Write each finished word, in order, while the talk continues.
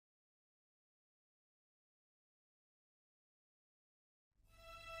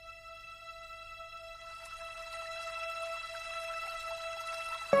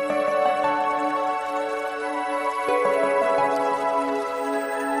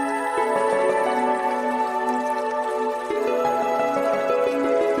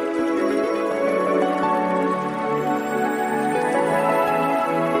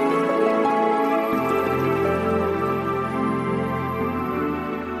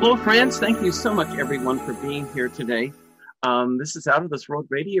Hello, friends. Thank you so much, everyone, for being here today. This is Out of This World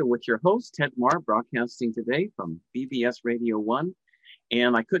Radio with your host, Ted Mahr, broadcasting today from BBS Radio 1.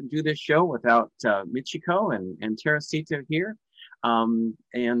 And I couldn't do this show without Michiko and Teresita here. I'm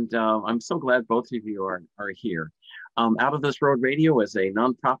so glad both of you are here. Out of This World Radio is a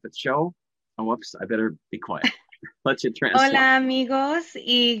nonprofit show. Oh, whoops, I better be quiet. Let you translate. Hola amigos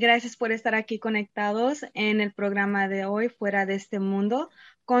y gracias por estar aquí conectados en el programa de hoy Fuera de este Mundo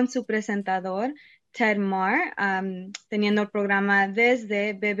con su presentador Ted Mahr, teniendo el programa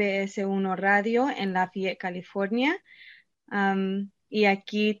desde BBS1 Radio en Lafayette, California, y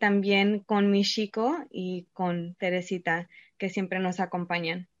aquí también con Michiko y con Teresita que siempre nos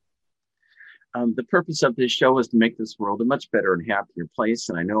acompañan. The purpose of this show is to make this world a much better and happier place,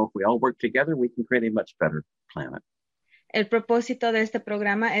 and I know if we all work together, we can create a much better planet. El propósito de este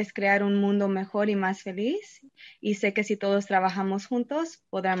programa es crear un mundo mejor y más feliz, y sé que si todos trabajamos juntos,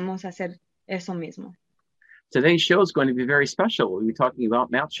 podremos hacer eso mismo. Today's show is going to be very special. We'll be talking about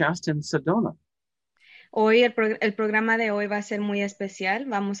Mount Shasta and Sedona. Hoy el programa de hoy va a ser muy especial.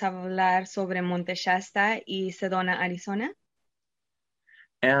 Vamos a hablar sobre Monte Shasta y Sedona, Arizona.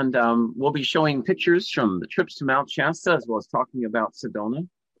 And we'll be showing pictures from the trips to Mount Shasta as well as talking about Sedona.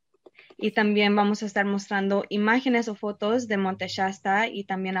 Y también vamos a estar mostrando imágenes o fotos de Monte Shasta y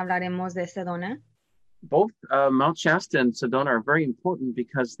también hablaremos de Sedona. Both Mount Shasta and Sedona are very important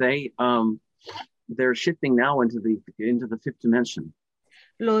because they're shifting now into the fifth dimension.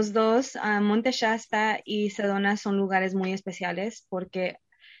 Los dos, Monte Shasta y Sedona, son lugares muy especiales porque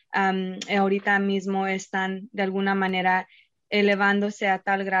ahorita mismo están de alguna manera elevándose a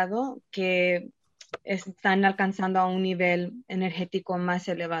tal grado que están alcanzando a un nivel energético más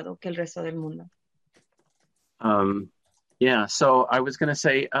elevado que el resto del mundo. Yeah, so I was going to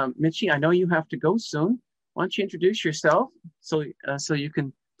say, Michi, I know you have to go soon. Why don't you introduce yourself so you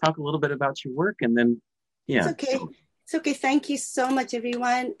can talk a little bit about your work and then, yeah. It's okay. It's okay. Thank you so much,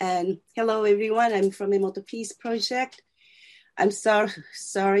 everyone. And hello, everyone. I'm from Emoto Peace Project. I'm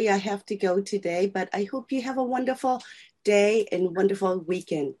sorry I have to go today, but I hope you have a wonderful day and wonderful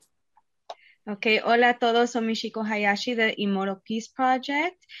weekend. Okay, hola a todos, soy Michiko Hayashi de Emoto Peace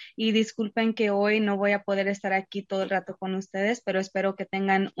Project y disculpen que hoy no voy a poder estar aquí todo el rato con ustedes, pero espero que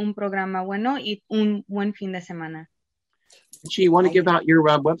tengan un programa bueno y un buen fin de semana. Michi, you want to give out your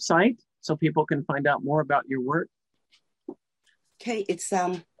website so people can find out more about your work? Okay, it's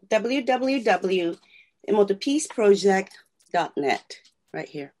www.emotopeaceproject.net right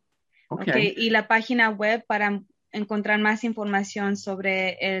here. Okay, y la página web para encontrar más información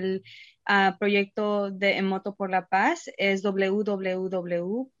sobre el proyecto de Emoto por la Paz es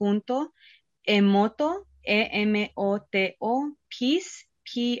www.emoto, Peace,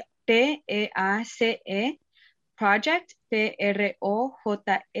 P-E-A-C-E, Project,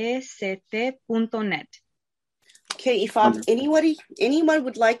 Project.net. Okay, if anyone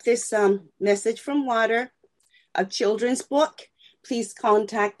would like this message from water, a children's book, please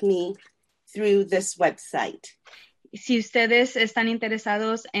contact me through this website. Si ustedes están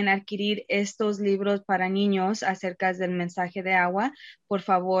interesados en adquirir estos libros para niños acerca del mensaje de agua, por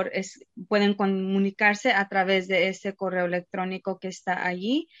favor, pueden comunicarse a través de ese correo electrónico que está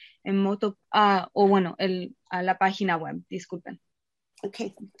allí, a la página web, disculpen.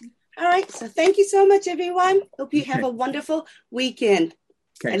 Okay. All right. So thank you so much, everyone. Hope you have a wonderful weekend.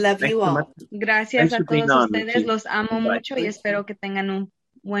 Okay. I love you all. Gracias a todos ustedes. Los amo mucho y espero que tengan un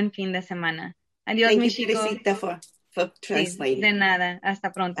buen fin de semana. Adiós, Michiko. Teresita, for translating. Sí, de nada.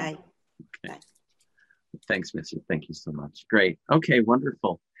 Hasta pronto. Bye. Okay. Thanks, Missy. Thank you so much. Great. Okay,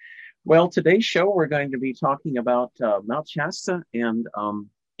 wonderful. Well, today's show, we're going to be talking about Mount Shasta and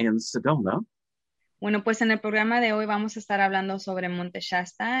Sedona. Bueno, pues en el programa de hoy vamos a estar hablando sobre Monte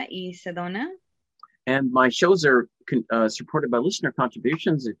Shasta y Sedona. And my shows are supported by listener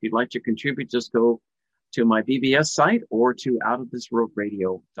contributions. If you'd like to contribute, just go to my BBS site or to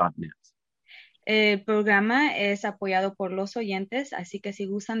outofthisworldradio.net. El programa es apoyado por los oyentes, así que si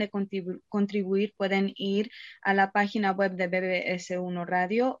gustan de contribuir, pueden ir a la página web de BBS1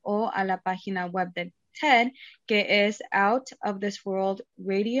 Radio o a la página web de TED, que es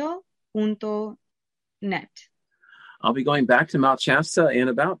outofthisworldradio.net. I'll be going back to Mount Shasta in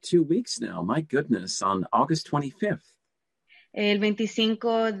about 2 weeks now. My goodness, on August 25th. El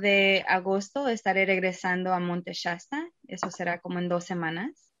 25 de agosto estaré regresando a Monte Shasta. Eso será como en 2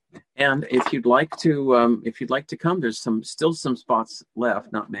 semanas. And if you'd like to come, there's still some spots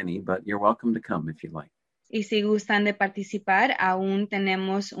left, not many, but you're welcome to come if you'd like. Y si gustan de participar, aún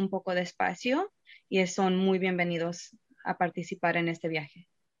tenemos un poco de espacio y son muy bienvenidos a participar en este viaje.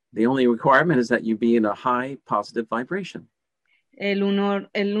 The only requirement is that you be in a high positive vibration. El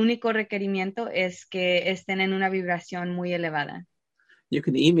único requerimiento es que estén en una vibración muy elevada. You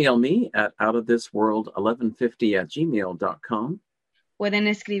can email me at outofthisworld1150@gmail.com. Pueden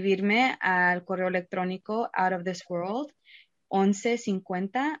escribirme al correo electrónico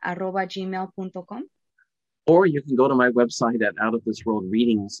outofthisworld1150@gmail.com. Or you can go to my website at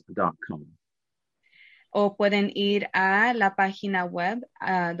outofthisworldreadings.com. O pueden ir a la página web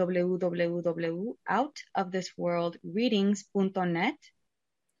www.outofthisworldreadings.net.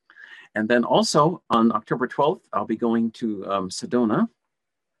 And then also on October 12th, I'll be going to Sedona.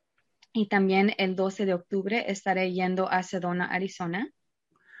 Y también el 12 de octubre estaré yendo a Sedona, Arizona.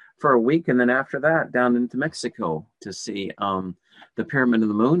 For a week, and then after that, down into Mexico to see the Pyramid of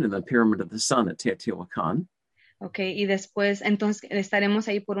the Moon and the Pyramid of the Sun at Teotihuacan. Okay, y después, entonces estaremos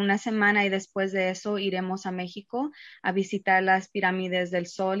ahí por una semana y después de eso iremos a México a visitar las pirámides del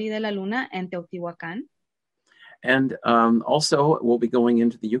Sol y de la Luna en Teotihuacán. And also, we'll be going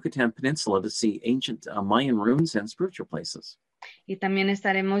into the Yucatan Peninsula to see ancient Mayan ruins and spiritual places. Y también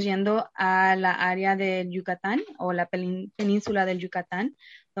estaremos yendo a la área del Yucatán o la península del Yucatán,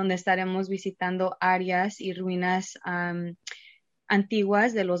 donde estaremos visitando áreas y ruinas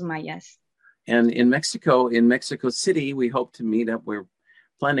antiguas de los mayas. And in Mexico City, we hope to meet up. We're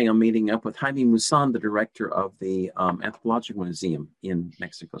planning on meeting up with Jaime Musan, the director of the Anthropological Museum in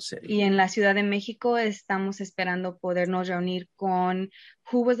Mexico City. Y en la Ciudad de México estamos esperando podernos reunir con,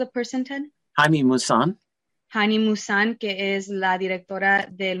 who was the person, Ted? Jaime Musan. Jaime Musan, que es la directora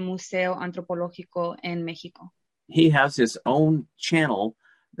del Museo Antropológico en México. He has his own channel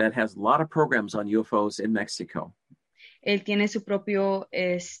that has a lot of programs on UFOs in Mexico. Él tiene su propio,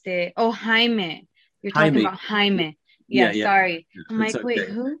 Jaime. You're talking about Jaime. Yeah, sorry. I'm like, okay. wait,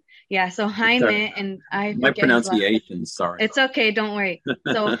 who? Yeah, so Jaime, and I my pronunciation, sorry. It's okay, don't worry.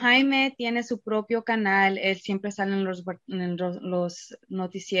 So Jaime tiene su propio canal, él siempre sale en los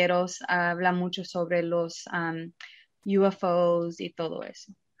noticieros, habla mucho sobre los UFOs y todo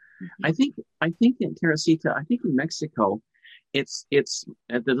eso. I think in Teresita, I think in Mexico, it's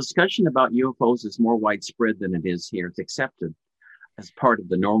the discussion about UFOs is more widespread than it is here. It's accepted as part of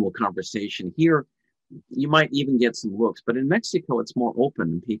the normal conversation. Here, you might even get some looks, but in Mexico, it's more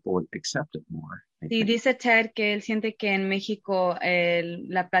open and people accept it more. Sí, dice Ted que él siente que en México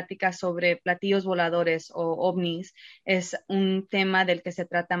la plática sobre platillos voladores o ovnis es un tema del que se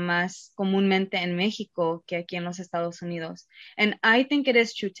trata más comúnmente en México que aquí en los Estados Unidos. And I think it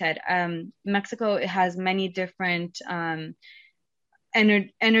is true, Ted. Mexico has many different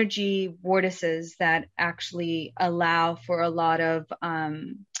energy vortices that actually allow for a lot of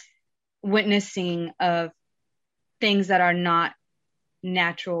witnessing of things that are not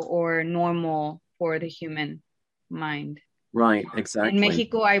natural or normal for the human mind. Right, exactly. En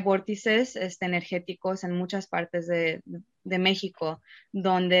México hay vórtices energéticos en muchas partes de México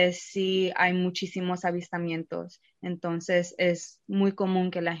donde sí hay muchísimos avistamientos. Entonces es muy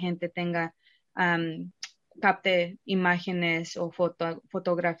común que la gente tenga capte imágenes o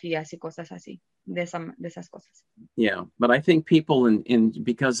fotografías y cosas así de esas cosas. Yeah, but I think people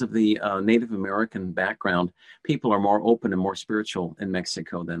because of the Native American background, people are more open and more spiritual in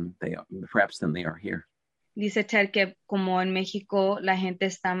Mexico than they are here. Dice Ted que como en México la gente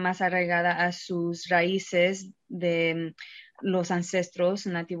está más arraigada a sus raíces de los ancestros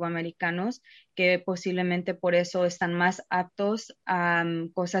nativoamericanos, que posiblemente por eso están más aptos a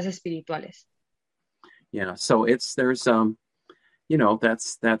cosas espirituales. Yeah, so there's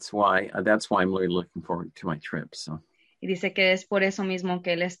that's why I'm really looking forward to my trip. So. Y dice que es por eso mismo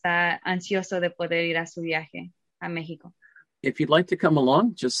que él está ansioso de poder ir a su viaje a México. If you'd like to come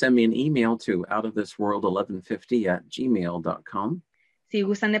along, just send me an email to outofthisworld1150@gmail.com. Si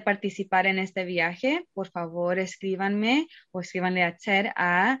gustan de participar en este viaje, por favor escríbanme o escríbanle a Ted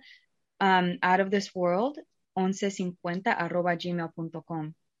a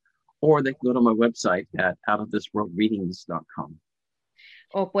outofthisworld1150@gmail.com. Or they can go to my website at outofthisworldreadings.com.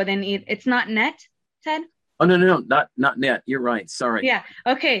 O pueden ir, it's not net, Ted? Oh, no, not net. You're right. Sorry. Yeah,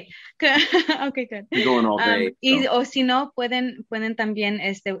 okay. Okay, good. You're going all day. O si no, pueden también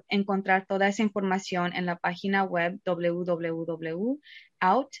encontrar toda esa información en la página web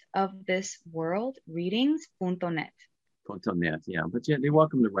www.outofthisworldreadings.net. .net, yeah. But you're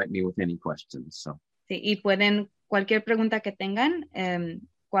welcome to write me with any questions. So. Sí, y pueden, cualquier pregunta que tengan,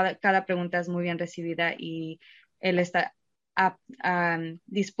 cada pregunta es muy bien recibida y él está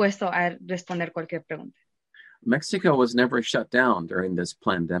dispuesto a responder cualquier pregunta. Mexico was never shut down during this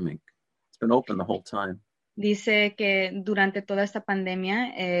pandemic. It's been open the whole time. Dice que durante toda esta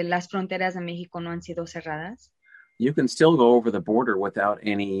pandemia, las fronteras de México no han sido cerradas. You can still go over the border without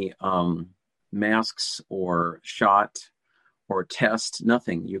any masks or shot or test,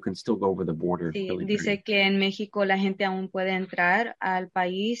 nothing. You can still go over the border. Sí, Really, dice que en México la gente aún puede entrar al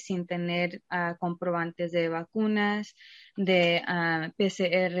país sin tener comprobantes de vacunas, de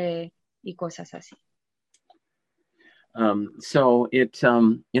PCR y cosas así. So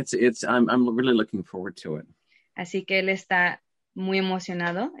I'm really looking forward to it. Así que él está muy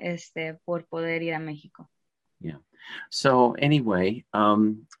emocionado por poder ir a México. Yeah. So anyway,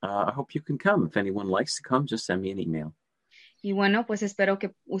 I hope you can come. If anyone likes to come, just send me an email. Y bueno, pues espero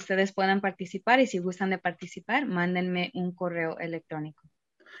que ustedes puedan participar y si gustan de participar, mándenme un correo electrónico.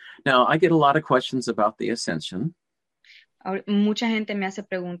 Now, I get a lot of questions about the ascension. Mucha gente me hace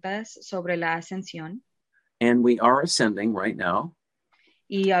preguntas sobre la ascensión. And we are ascending right now.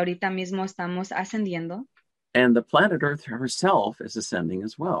 Y ahorita mismo estamos ascendiendo. And the planet Earth herself is ascending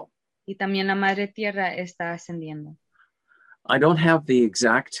as well. Y también la Madre Tierra está ascendiendo. I don't have the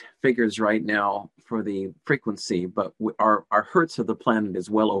exact figures right now for the frequency, but our hertz of the planet is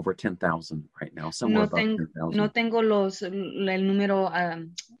well over 10,000 right now, somewhere above 10,000. No tengo el número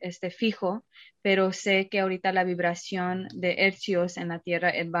fijo, pero sé que ahorita la vibración de hercios en la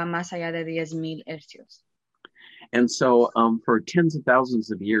Tierra va más allá de 10,000 hercios. And so for tens of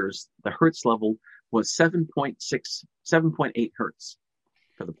thousands of years, the hertz level was 7.8 hertz.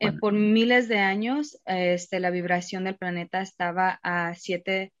 Por miles de años, la vibración del planeta estaba a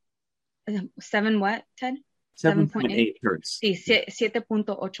 7 what, Ted? 7.8 hertz. Sí,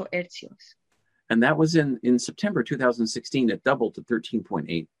 7.8 hercios. And that was in September 2016, it doubled to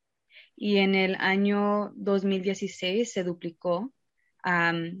 13.8. Y en el año 2016 se duplicó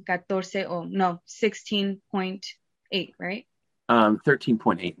a 16.8, right?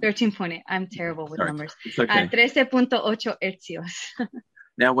 13.8. 13.8. I'm terrible with numbers. It's okay. 13.8 hercios.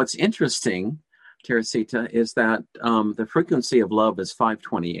 Now, what's interesting, Teresita, is that the frequency of love is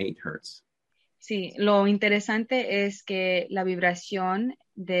 528 hertz. Sí, lo interesante es que la vibración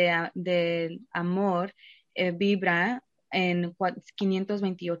del amor vibra en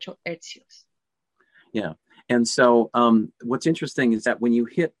 528 hercios. Yeah, and so what's interesting is that when you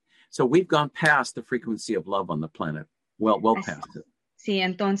hit, so we've gone past the frequency of love on the planet, well past it. Sí,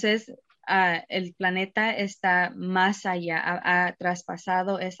 entonces el planeta está más allá, ha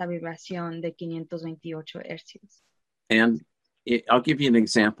traspasado esa vibración de 528 hercios. And I'll give you an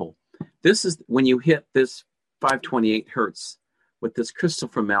example. This is when you hit this 528 hertz with this crystal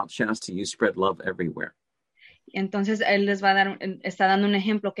from Mount Shasta, you spread love everywhere. Entonces él les va a dar, está dando un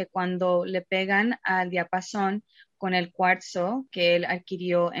ejemplo que cuando le pegan al diapasón con el cuarzo que él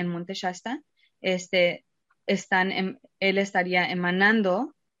adquirió en Monte Shasta, él estaría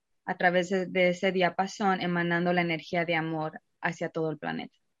emanando a través de ese diapasón, emanando la energía de amor hacia todo el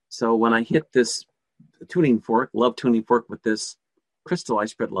planeta. So when I hit this love tuning fork with this crystal, I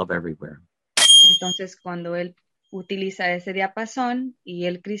spread love everywhere. Entonces cuando él utiliza ese diapasón y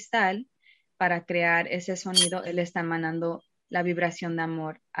el cristal para crear ese sonido, él está emanando la vibración de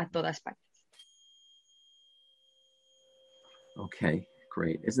amor a todas partes. Okay,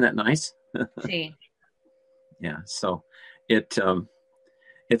 great. Isn't that nice? Sí. Yeah, so it's a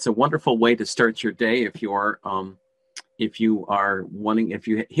wonderful way to start your day. If you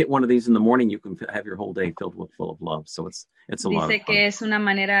hit one of these in the morning, you can have your whole day full of love. So it's a lot of fun. Dice que es una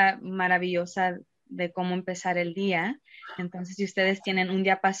manera maravillosa de cómo empezar el día. Entonces, si ustedes tienen un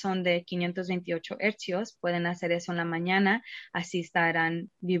diapasón de 528 hercios, pueden hacer eso en la mañana, así estarán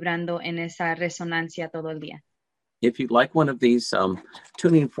vibrando en esa resonancia todo el día. If you'd like one of these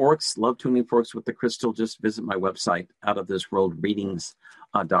tuning forks, love tuning forks with the crystal, just visit my website,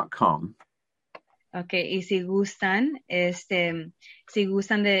 outofthisworldreadings.com. Okay, y si gustan de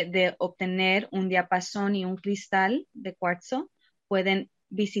obtener un diapasón y un cristal de cuarzo, pueden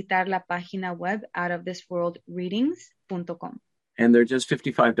visitar la página web outofthisworldreadings.com. And they're just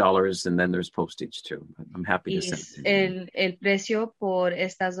 $55, and then there's postage too. I'm happy to send it. El precio por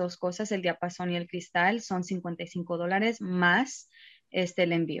estas dos cosas, el diapasón y el cristal, son $55 más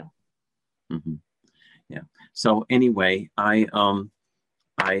el envío. Mm-hmm. Yeah. So anyway,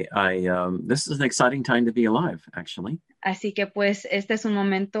 this is an exciting time to be alive, actually. Así que pues este es un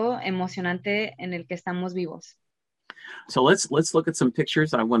momento emocionante en el que estamos vivos. So let's look at some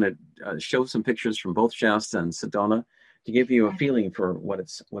pictures. I want to show some pictures from both Shasta and Sedona to give you a feeling for what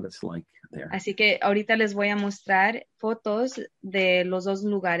it's like there. Así que ahorita les voy a mostrar fotos de los dos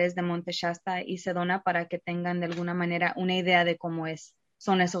lugares de Monte Shasta y Sedona para que tengan de alguna manera una idea de cómo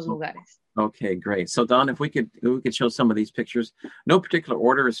son esos lugares. Okay, great. So Don, if we could show some of these pictures. No particular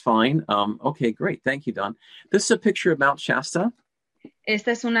order is fine. Okay, great. Thank you, Don. This is a picture of Mount Shasta.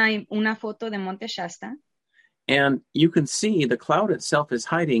 Esta es una foto de Monte Shasta. And you can see the cloud itself is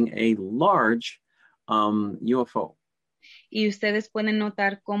hiding a large UFO. Y ustedes pueden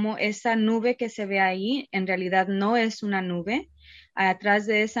notar cómo esa nube que se ve ahí en realidad no es una nube. Atrás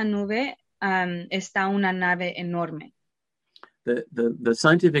de esa nube está una nave enorme. The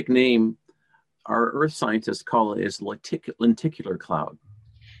scientific name our earth scientists call it is lenticular cloud.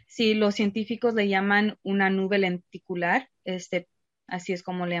 Sí, los científicos le llaman una nube lenticular, así es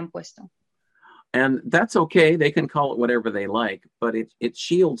como le han puesto. And that's okay. They can call it whatever they like, but it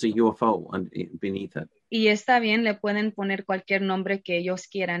shields a UFO beneath it. Y está bien, le pueden poner cualquier nombre que ellos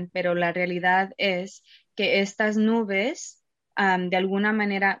quieran, pero la realidad es que estas nubes de alguna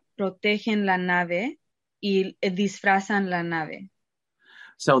manera protegen la nave y disfrazan la nave.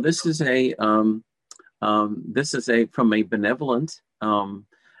 So this is from a benevolent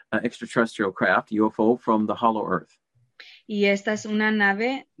extraterrestrial craft, UFO, from the hollow Earth. Y esta es una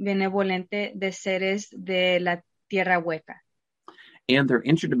nave benevolente de seres de la tierra hueca. And they're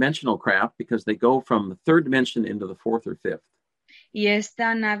interdimensional craft because they go from the third dimension into the fourth or fifth. Y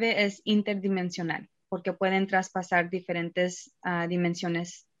esta nave es interdimensional porque pueden traspasar diferentes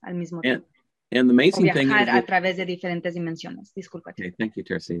dimensiones al mismo tiempo. And the amazing thing is a través de diferentes dimensiones. Disculpa. Okay, thank you,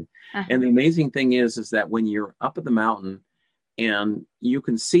 Teresita. And the amazing thing is that when you're up at the mountain, and you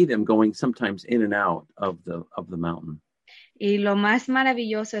can see them going sometimes in and out of the mountain. Y lo más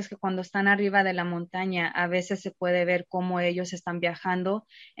maravilloso es que cuando están arriba de la montaña, a veces se puede ver cómo ellos están viajando,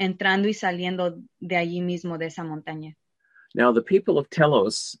 entrando y saliendo de allí mismo, de esa montaña. Now, the people of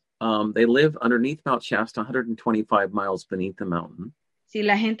Telos, they live underneath Mount Shasta, 125 miles beneath the mountain. Sí,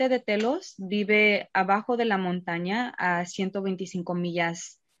 la gente de Telos vive abajo de la montaña a 125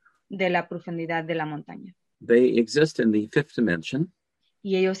 millas de la profundidad de la montaña. They exist in the fifth dimension.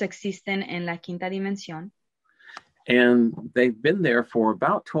 Y ellos existen en la quinta dimensión. And they've been there for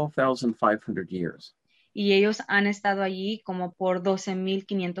about 12,500 years. Y ellos han estado allí como por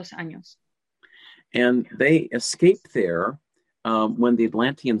 12,500 años. And they escaped there when the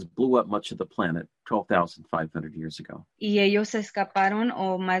Atlanteans blew up much of the planet 12,500 years ago. Y ellos se escaparon,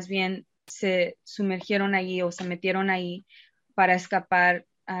 o más bien se sumergieron allí o se metieron ahí para escapar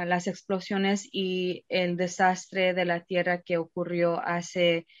a las explosiones y el desastre de la Tierra que ocurrió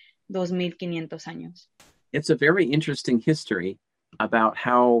hace 2,500 años. It's a very interesting history about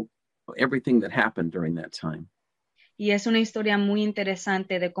how everything that happened during that time. Y es una historia muy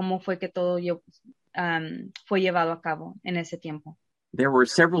interesante de cómo fue que todo fue llevado a cabo en ese tiempo. There were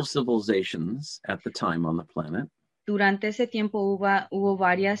several civilizations at the time on the planet. Durante ese tiempo hubo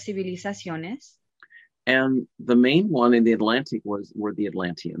varias civilizaciones. And the main one in the Atlantic were the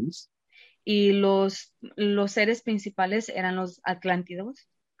Atlanteans. Y los seres principales eran los atlántidos.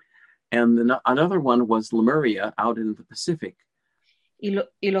 And another one was Lemuria out in the Pacific.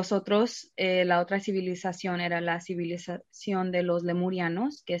 Y los otros, la otra civilización era la civilización de los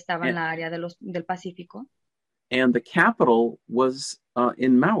lemurianos, que estaba en la área del Pacífico. And the capital was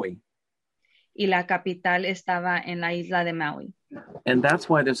in Maui. Y la capital estaba en la isla de Maui. And that's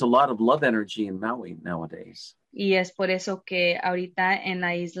why there's a lot of love energy in Maui nowadays. Y es por eso que ahorita en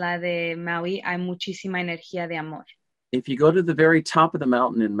la isla de Maui hay muchísima energía de amor. If you go to the very top of the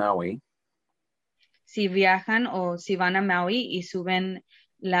mountain in Maui, si viajan o si van a Maui y suben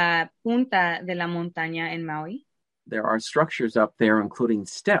la punta de la montaña en Maui, there are structures up there, including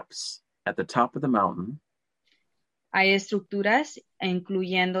steps at the top of the mountain. Hay estructuras,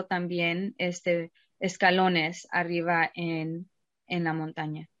 incluyendo también escalones arriba en la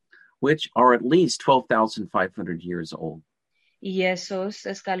montaña. Which are at least 12,500 years old. Y esos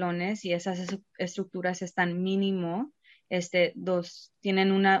escalones y esas estructuras están mínimo,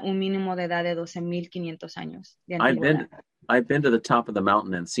 tienen un mínimo de edad de 12,500 años de antigüedad. I've been to the top of the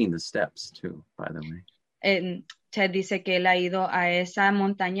mountain and seen the steps too, by the way. Ted dice que él ha ido a esa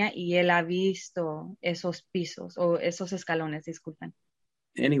montaña y él ha visto esos pisos o esos escalones, disculpen.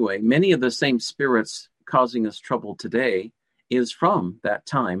 Anyway, many of the same spirits causing us trouble today is from that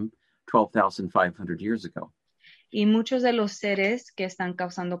time 12,500 years ago. Y muchos de los seres que están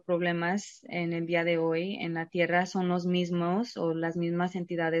causando problemas en el día de hoy en la Tierra son los mismos o las mismas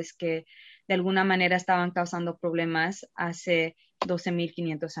entidades que de alguna manera estaban causando problemas hace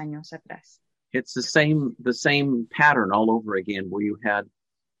 12,500 años atrás. It's the same pattern all over again, where you had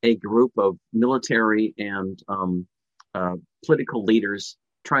a group of military and political leaders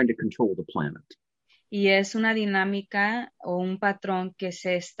trying to control the planet. Y es una dinámica o un patrón que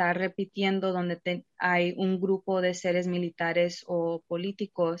se está repitiendo donde hay un grupo de seres militares o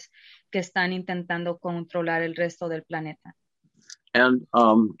políticos que están intentando controlar el resto del planeta. And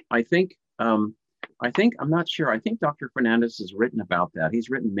I'm not sure. I think Dr. Fernandez has written about that. He's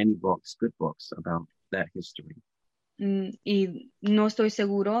written many books, good books about that history. y no estoy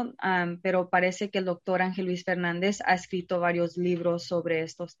seguro, pero parece que el doctor Ángel Luis Fernández ha escrito varios libros sobre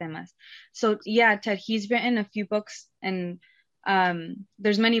estos temas. So yeah, Ted, he's written a few books, and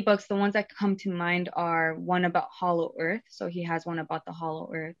there's many books. The ones that come to mind are one about Hollow Earth. So he has one about the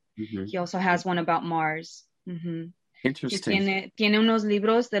Hollow Earth. Mm-hmm. He also has one about Mars. Mm-hmm. Interesting. Tiene unos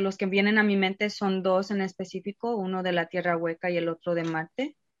libros, de los que vienen a mi mente son dos en específico, uno de la Tierra Hueca y el otro de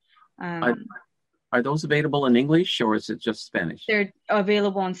Marte. Are those available in English, or is it just Spanish? They're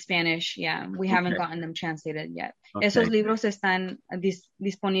available in Spanish, yeah. We haven't gotten them translated yet. Okay. Esos libros están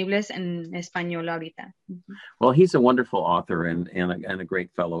disponibles en español ahorita. Well, he's a wonderful author and a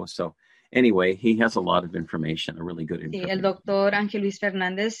great fellow. So anyway, he has a lot of information, a really good information. Sí, el doctor Ángel Luis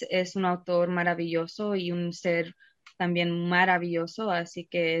Fernández es un autor maravilloso y un ser también maravilloso, así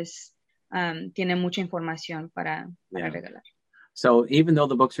que tiene mucha información para regalar. So even though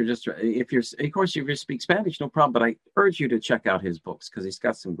the books are just, if you speak Spanish, no problem, but I urge you to check out his books because he's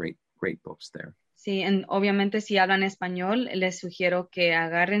got some great books there. Sí, obviamente si hablan español, les sugiero que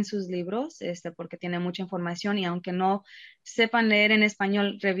agarren sus libros, porque tiene mucha información, y aunque no sepan leer en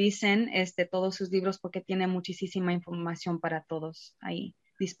español, revisen todos sus libros porque tiene muchísima información para todos ahí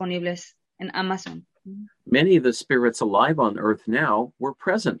disponibles en Amazon. Many of the spirits alive on Earth now were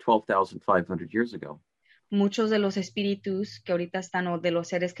present 12,500 years ago. Muchos de los espíritus que ahorita están, o de los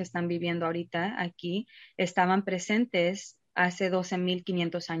seres que están viviendo ahorita aquí, estaban presentes hace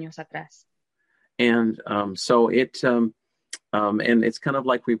 12,500 años atrás. And so and it's kind of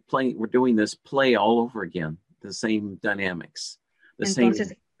like we're doing this play all over again, the same dynamics, same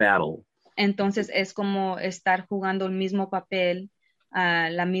battle. Entonces es como estar jugando el mismo papel,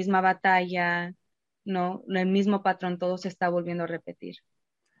 la misma batalla, ¿no? El mismo patrón, todo se está volviendo a repetir.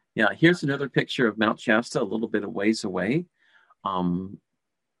 Yeah, here's another picture of Mount Shasta, a little bit of ways away.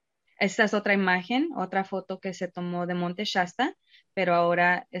 Esta es otra imagen, otra foto que se tomó de Monte Shasta, pero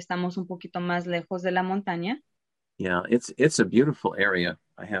ahora estamos un poquito más lejos de la montaña. Yeah, it's a beautiful area,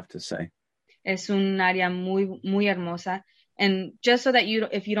 I have to say. Es un área muy, muy hermosa. And just so that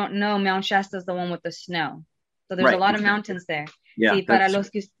if you don't know, Mount Shasta is the one with the snow. So there's a lot of mountains there. Yeah, sí, para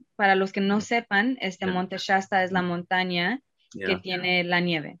los que no sepan, Monte Shasta es la montaña que tiene la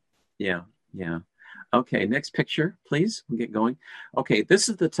nieve. Yeah. Okay, next picture, please. We'll get going. Okay, this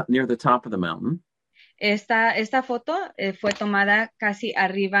is near the top of the mountain. Esta foto fue tomada casi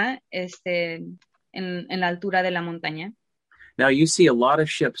arriba, en la altura de la montaña. Now you see a lot of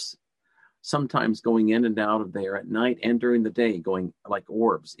ships sometimes going in and out of there at night and during the day, going like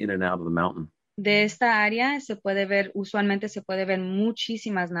orbs in and out of the mountain. De esta área usualmente se puede ver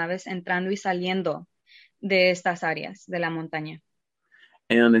muchísimas naves entrando y saliendo de estas áreas de la montaña.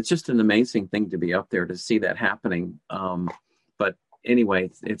 And it's just an amazing thing to be up there to see that happening. But anyway,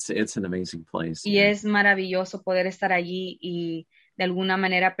 it's an amazing place. Y es maravilloso poder estar allí y de alguna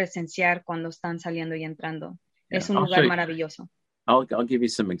manera presenciar cuando están saliendo y entrando. Yeah, es un lugar maravilloso. I'll give you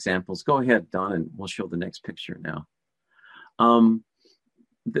some examples. Go ahead, Don, and we'll show the next picture now.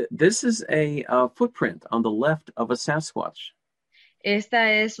 This is a footprint on the left of a Sasquatch. Esta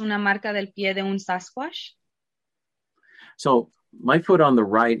es una marca del pie de un Sasquatch. So my foot on the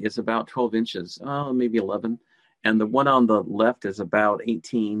right is about 12 inches, maybe 11. And the one on the left is about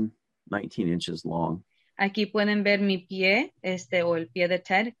 19 inches long. Aquí pueden ver mi pie, o el pie de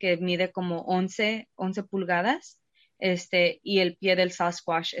Ted, que mide como 11 pulgadas. Y el pie del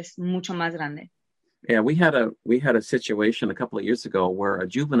Sasquatch es mucho más grande. Yeah, we had a situation a couple of years ago where a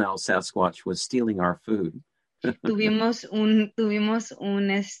juvenile Sasquatch was stealing our food. Tuvimos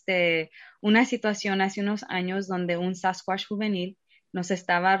una situación hace unos años donde un Sasquatch juvenil nos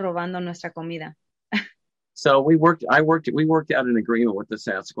estaba robando nuestra comida. So we worked out an agreement with the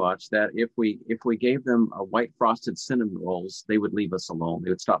Sasquatch that if we gave them a white frosted cinnamon rolls, they would leave us alone.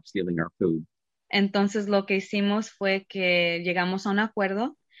 They would stop stealing our food. Entonces lo que hicimos fue que llegamos a un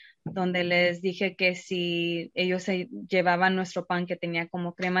acuerdo donde les dije que si ellos se llevaban nuestro pan que tenía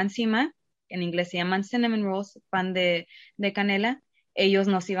como crema encima, en inglés se llaman cinnamon rolls, pan de canela, ellos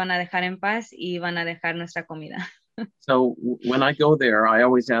nos iban a dejar en paz y iban a dejar nuestra comida. So when I go there, I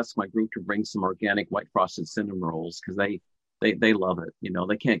always ask my group to bring some organic white frosted cinnamon rolls because they love it. You know,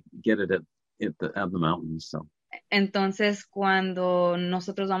 they can't get it at the mountains. So. Entonces, cuando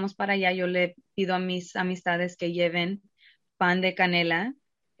nosotros vamos para allá, yo le pido a mis amistades que lleven pan de canela,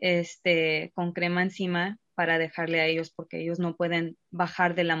 con crema encima para dejarle a ellos porque ellos no pueden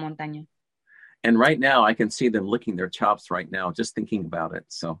bajar de la montaña. And right now, I can see them licking their chops right now, just thinking about it.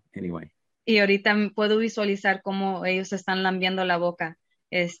 So anyway. Y ahorita puedo visualizar cómo ellos están lambiendo la boca,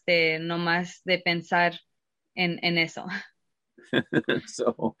 nomás de pensar en eso.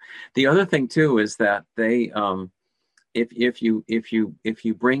 So the other thing too is that they if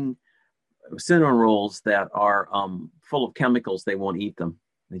you bring cinnamon rolls that are full of chemicals, they won't eat them.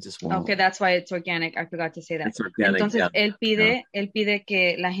 They just won't. Okay, that's why it's organic. I forgot to say that. It's organic. Entonces, yeah. él pide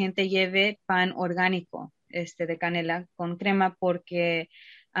que la gente lleve pan orgánico, de canela con crema, porque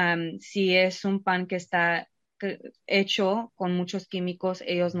si es un pan que está hecho con muchos químicos,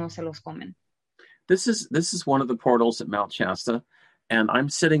 ellos no se los comen. This is one of the portals at Mount Shasta, and I'm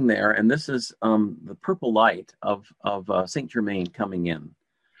sitting there, and this is the purple light of Saint Germain coming in.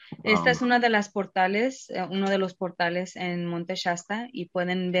 Esta es una de las portales, uno de los portales en Monte Shasta, y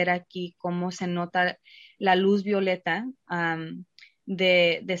pueden ver aquí cómo se nota la luz violeta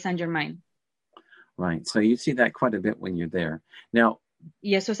de Saint Germain. Right, so you see that quite a bit when you're there. Now,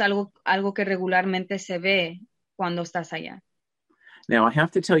 y eso es algo que regularmente se ve cuando estás allá. Now, I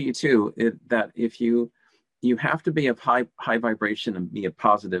have to tell you too that if you have to be of high vibration and be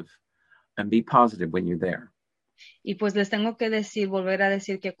positive when you're there. Y pues les tengo que volver a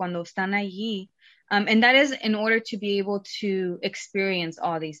decir que cuando están allí, and that is in order to be able to experience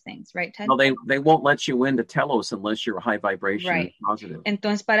all these things, right, Ted? Well, they won't let you into Telos unless you're high vibration right. and positive.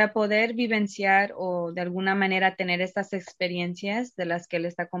 Entonces, para poder vivenciar o de alguna manera tener estas experiencias de las que él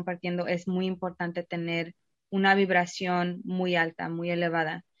está compartiendo, es muy importante tener una vibración muy alta, muy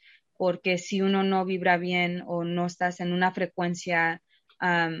elevada, porque si uno no vibra bien o no estás en una frecuencia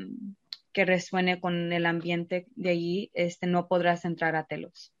que resuene con el ambiente de allí, no podrás entrar a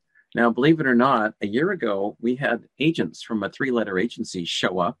Telos. Now, believe it or not, a year ago, we had agents from a 3-letter agency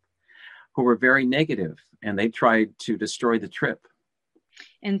show up who were very negative, and they tried to destroy the trip.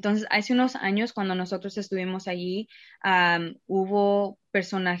 Entonces, hace unos años, cuando nosotros estuvimos allí, hubo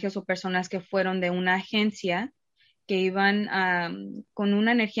personajes o personas que fueron de una agencia que iban con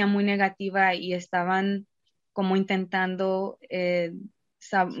una energía muy negativa y estaban como intentando,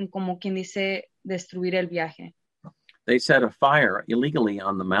 como quien dice, destruir el viaje. They set a fire illegally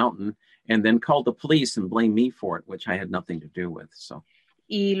on the mountain and then called the police and blamed me for it, which I had nothing to do with. So.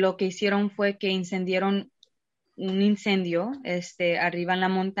 Y lo que hicieron fue que incendiaron un incendio arriba en la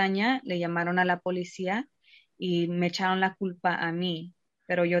montaña, le llamaron a la policía y me echaron la culpa a mí,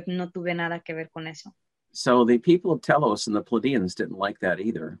 pero yo no tuve nada que ver con eso. So the people of Telos and the Pleiadians didn't like that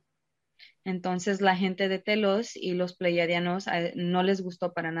either. Entonces la gente de Telos y los Pleiadianos no les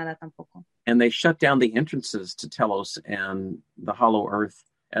gustó para nada tampoco. And they shut down the entrances to Telos and the Hollow Earth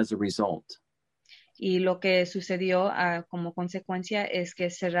as a result. Y lo que sucedió como consecuencia es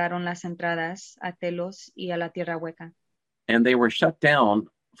que cerraron las entradas a Telos y a la Tierra Hueca. And they were shut down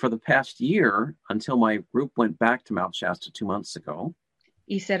for the past year until my group went back to Mount Shasta 2 months ago.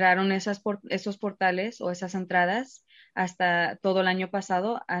 Y cerraron esos portales o esas entradas hasta todo el año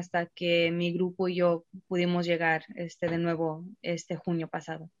pasado, hasta que mi grupo y yo pudimos llegar de nuevo junio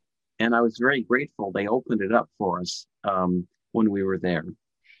pasado. And I was very grateful they opened it up for us when we were there.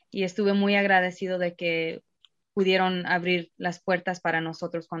 Y estuve muy agradecido de que pudieron abrir las puertas para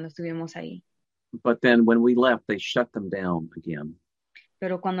nosotros cuando estuvimos ahí. But then when we left, they shut them down again.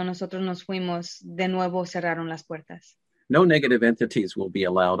 Pero cuando nosotros nos fuimos, de nuevo cerraron las puertas. No negative entities will be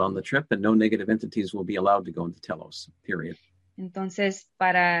allowed on the trip, and no negative entities will be allowed to go into Telos, period. Entonces,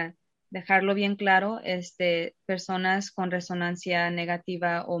 para dejarlo bien claro, personas con resonancia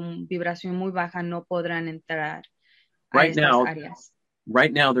negativa o vibración muy baja no podrán entrar a estas áreas.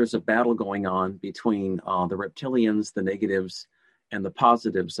 Right now, there's a battle going on between the reptilians, the negatives, and the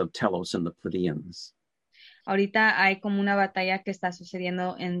positives of Telos and the Pleiadians. Ahorita hay como una batalla que está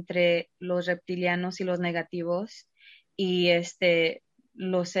sucediendo entre los reptilianos y los negativos y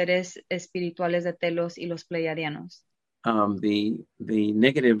los seres espirituales de Telos y los Pleiadianos. The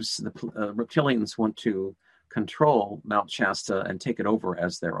negatives, the reptilians want to control Mount Shasta and take it over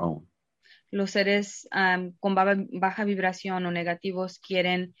as their own. Los seres con baja vibración o negativos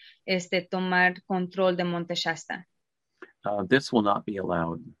quieren tomar control de Monte Shasta. This will not be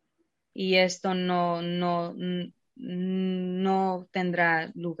allowed. Y esto no tendrá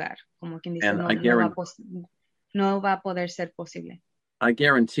lugar, como quien dice, no va a poder ser posible. I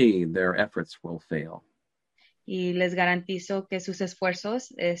guarantee their efforts will fail. Y les garantizo que sus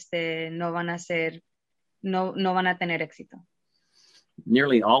esfuerzos no van a tener éxito.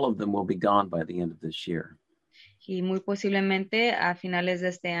 Nearly all of them will be gone by the end of this year. Y muy posiblemente a finales de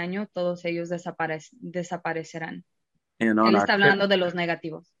este año todos ellos desaparecerán. Él está hablando de los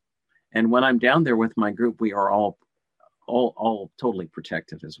negativos. And when I'm down there with my group, we are all totally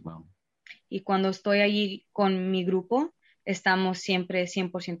protected as well. Y cuando estoy allí con mi grupo, estamos siempre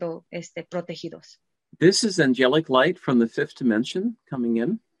 100% protegidos. This is angelic light from the 5th dimension coming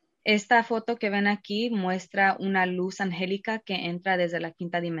in. Esta foto que ven aquí muestra una luz angélica que entra desde la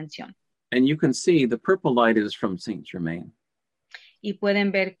 5ª dimensión. And you can see the purple light is from Saint Germain. Y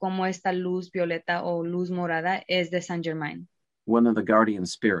pueden ver cómo esta luz violeta o luz morada es de Saint Germain, one of the guardian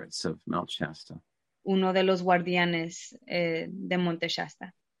spirits of Mount Shasta. uno de los guardianes de Monte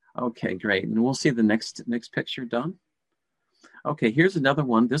Shasta. Okay, great. And we'll see the next picture done. Okay, here's another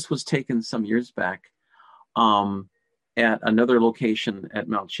one. This was taken some years back at another location at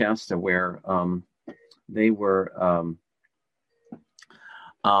Mount Shasta where they were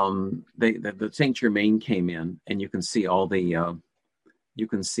the Saint Germain came in, and you can see all the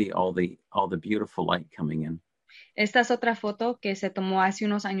beautiful light coming in. Esta es otra foto que se tomó hace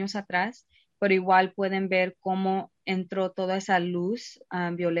unos años atrás, pero igual pueden ver cómo entró toda esa luz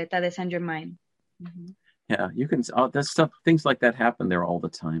violeta de Saint Germain. Uh-huh. Yeah, you can. That stuff, things like that happen there all the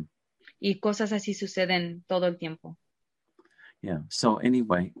time. Y cosas así suceden todo el tiempo. Yeah. So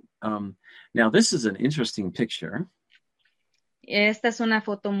anyway, now this is an interesting picture. Esta es una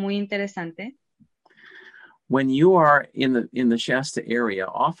foto muy interesante. When you are in the Shasta area,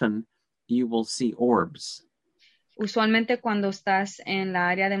 often you will see orbs. Usualmente cuando estás en la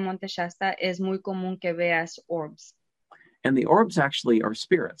área de Monte Shasta es muy común que veas orbs. And the orbs actually are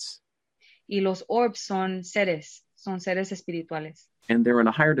spirits. Y los orbs son seres espirituales. And they're in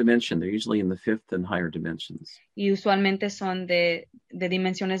a higher dimension. They're usually in the fifth and higher dimensions. Y usualmente son de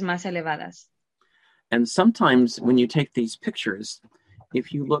dimensiones más elevadas. And sometimes when you take these pictures,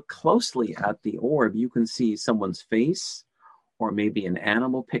 if you look closely at the orb, you can see someone's face or maybe an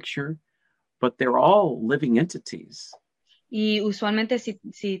animal picture, but they're all living entities. Y usualmente si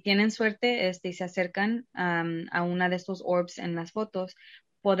tienen suerte y se acercan a una de estos orbs en las fotos,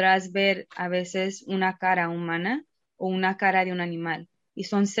 podrás ver a veces una cara humana o una cara de un animal. Y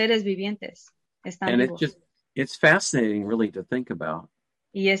son seres vivientes. Están vivos. It's fascinating really to think about.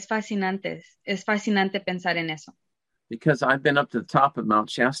 Y es fascinante pensar en eso. Because I've been up to the top of Mount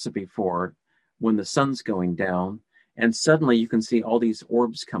Shasta before when the sun's going down, and suddenly you can see all these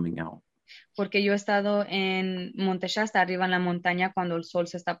orbs coming out. Porque yo he estado en Monte Shasta, arriba en la montaña, cuando el sol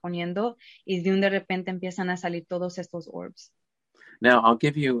se está poniendo, y de repente empiezan a salir todos estos orbs. Now,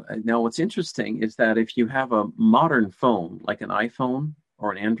 what's interesting is that if you have a modern phone, like an iPhone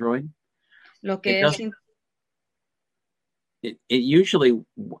or an Android,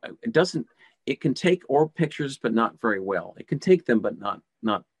 it can take orb pictures, but not very well. It can take them, but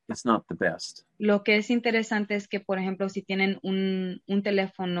it's not the best. Lo que es interesante es que, por ejemplo, si tienen un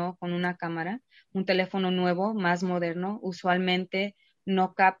teléfono con una cámara, un teléfono nuevo, más moderno, usualmente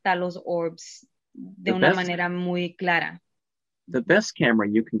no capta los orbs de una manera muy clara. The best camera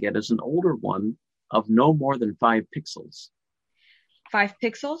you can get is an older one of no more than 5 pixels. 5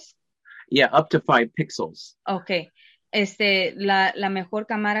 pixels? Yeah, up to 5 pixels. Okay. La mejor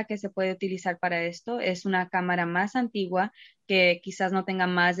cámara que se puede utilizar para esto es una cámara más antigua que quizás no tenga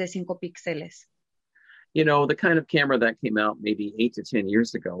más de 5 píxeles. You know, the kind of camera that came out maybe 8 to 10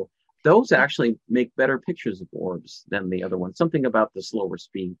 years ago, those actually make better pictures of orbs than the other ones. Something about the slower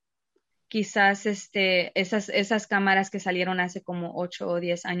speed. Quizás esas cámaras que salieron hace como 8 o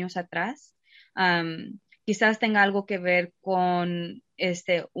 10 años atrás, quizás tenga algo que ver con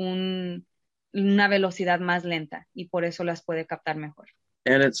una velocidad más lenta y por eso las puede captar mejor.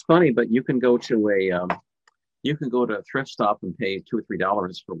 And it's funny, but you can go to a thrift stop and pay $2 or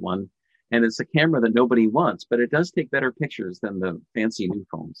 $3 for one, and it's a camera that nobody wants, but it does take better pictures than the fancy new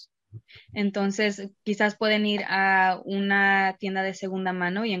phones. Entonces, quizás pueden ir a una tienda de segunda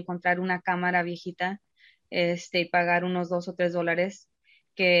mano y encontrar una cámara viejita, y pagar unos $2 o $3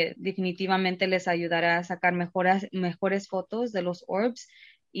 que definitivamente les ayudará a sacar mejores fotos de los orbs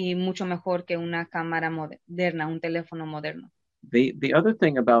y mucho mejor que una cámara moderna, un teléfono moderno. The other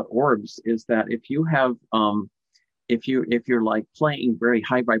thing about orbs is that if you have if you're like playing very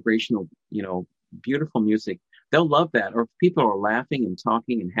high vibrational, beautiful music, they'll love that. Or if people are laughing and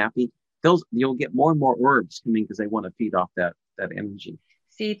talking and happy, you'll get more and more orbs coming because they want to feed off that energy.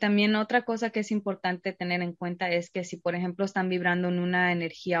 Sí, también otra cosa que es importante tener en cuenta es que si, por ejemplo, están vibrando en una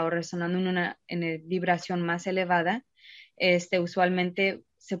energía o resonando en una vibración más elevada, usualmente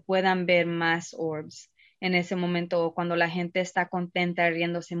se puedan ver más orbs en ese momento, o cuando la gente está contenta,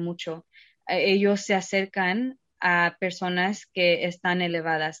 riéndose mucho. Ellos se acercan a personas que están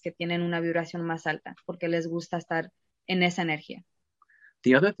elevadas, que tienen una vibración más alta, porque les gusta estar en esa energía.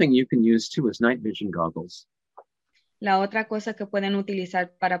 The other thing you can use too is night vision goggles. La otra cosa que pueden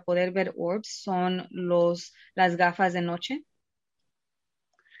utilizar para poder ver orbs son las gafas de noche.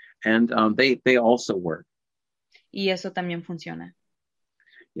 And they also work. Y eso también funciona.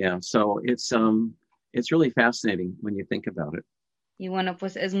 Yeah, so it's really fascinating when you think about it. Y bueno,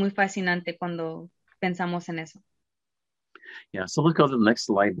 pues es muy fascinante cuando pensamos en eso. Yeah, so let's go to the next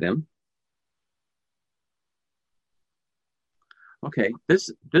slide then. Okay,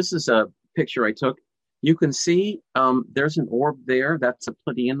 this is a picture I took. You can see there's an orb there. That's a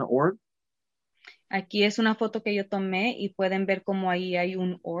Pleiadian orb. Aquí es una foto que yo tomé y pueden ver como ahí hay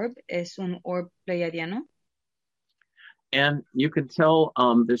un orb, es un orb pleiadiano. And you can tell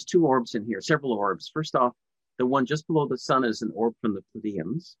there's two orbs in here, several orbs. First off, the one just below the sun is an orb from the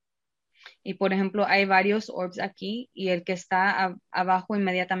Pleiadians. Y por ejemplo, hay varios orbs aquí y el que está abajo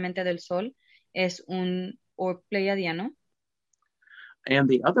inmediatamente del sol es un orb pleiadiano. And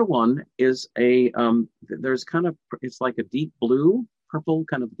the other one is there's kind of, it's like a deep blue, purple,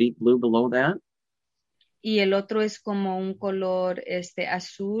 kind of deep blue below that. Y el otro es como un color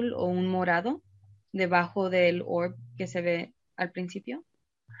azul o un morado debajo del orb que se ve al principio.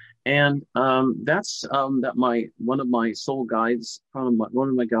 And that's one of my soul guides, one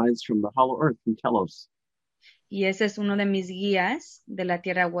of my guides from the Hollow Earth from Telos. Y ese es uno de mis guías de la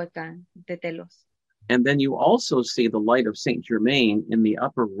tierra hueca de Telos. And then you also see the light of Saint Germain in the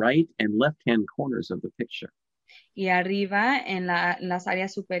upper right and left-hand corners of the picture. Y arriba, en las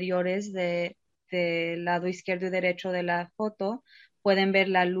áreas superiores del lado izquierdo y derecho de la foto, pueden ver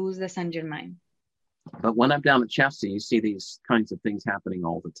la luz de Saint Germain. But when I'm down at Shasta, you see these kinds of things happening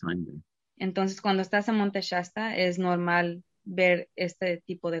all the time there. Entonces, cuando estás en Monte Shasta, es normal ver este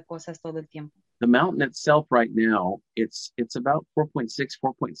tipo de cosas todo el tiempo. The mountain itself right now, it's about 4.6,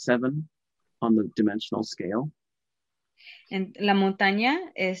 4.7 on the dimensional scale. En la montaña,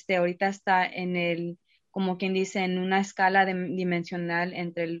 ahorita está en el, como quien dice, en una escala dimensional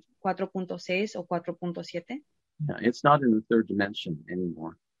entre el 4.6 o 4.7. Yeah, it's not in the third dimension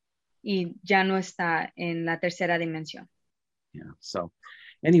anymore. Y ya no está en la tercera dimensión. Yeah. So,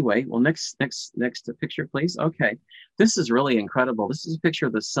 anyway, well, next picture, please. Okay, this is really incredible. This is a picture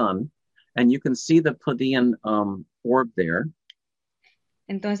of the sun, and you can see the Pleiadian orb there.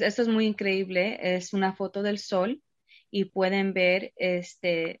 Entonces, esto es muy increíble. Es una foto del sol y pueden ver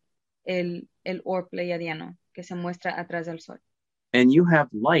el orb pleiadiano que se muestra atrás del sol. And you have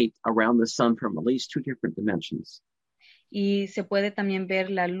light around the sun from at least two different dimensions. Y se puede también ver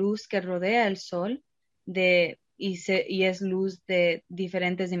la luz que rodea el sol y es luz de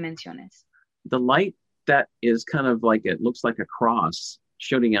diferentes dimensiones. The light that is kind of like, it looks like a cross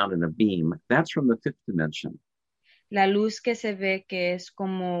shooting out in a beam, that's from the fifth dimension. La luz que se ve que es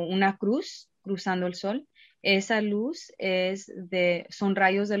como una cruz cruzando el sol, esa luz son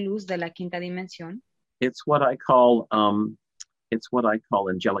rayos de luz de la quinta dimensión. It's what I call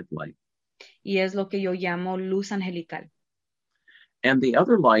angelic light. Y es lo que yo llamo luz angelical. And the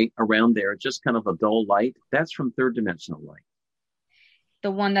other light around there, just kind of a dull light, that's from third dimensional light.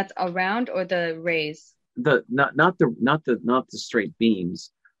 The one that's around, or the rays? Not the straight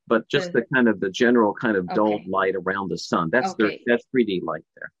beams, but just the general kind of dull light around the sun. That's 3D light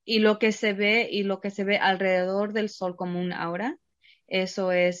there. Y lo que se ve alrededor del sol como un aura, eso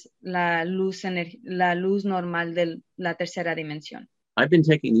es la luz normal de la tercera dimensión. I've been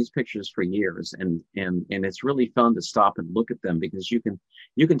taking these pictures for years, and it's really fun to stop and look at them, because you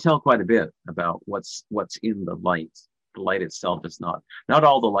can tell quite a bit about what's in the light. The light itself is not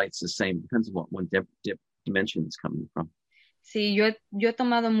all the light's the same. It depends on what dimension it's coming from. Sí, yo he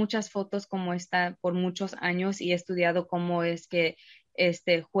tomado muchas fotos como esta por muchos años y he estudiado cómo es que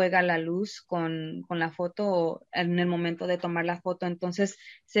juega la luz con la foto o en el momento de tomar la foto. Entonces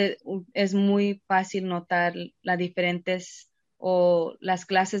es muy fácil notar las diferentes o las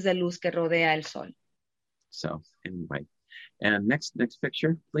clases de luz que rodea el sol. So anyway, and next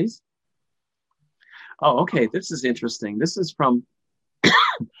picture, please. Oh, okay. This is interesting. This is from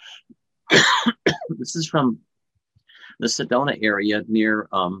the Sedona area near.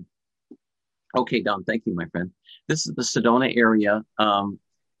 Okay, Don. Thank you, my friend. This is the Sedona area.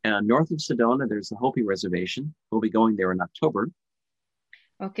 North of Sedona, there's the Hopi Reservation. We'll be going there in October.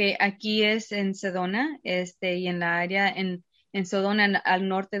 Okay, aquí es en Sedona, y en la área en Sedona, al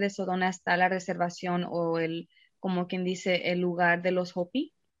norte de Sedona está la reservación o como quien dice, el lugar de los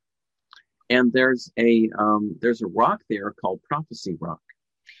Hopi. And there's a rock there called Prophecy Rock.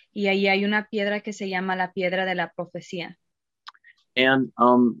 Y ahí hay una piedra que se llama la piedra de la profecía. And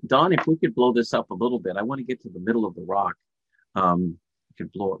Don, if we could blow this up a little bit, I want to get to the middle of the rock. You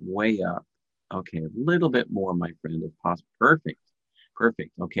could blow it way up. Okay, a little bit more, my friend, if possible.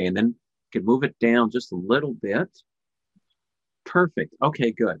 Perfect. Okay, and then you could move it down just a little bit. Perfect.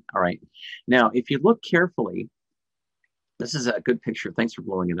 Okay, good. All right. Now, if you look carefully, this is a good picture. Thanks for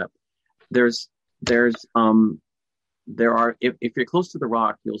blowing it up. There are, if you're close to the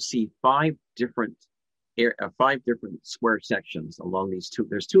rock, you'll see five different square sections along these two.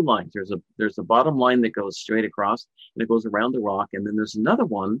 There's two lines. There's a bottom line that goes straight across and it goes around the rock, and then there's another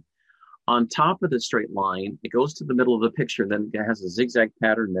one On top of the straight line, it goes to the middle of the picture, then it has a zigzag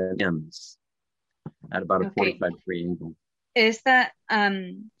pattern that ends at about a Okay. 45-degree angle. Esta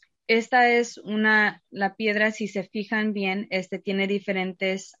es la piedra, si se fijan bien, tiene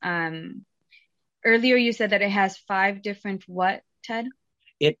diferentes, earlier you said that it has 5 different what, Ted?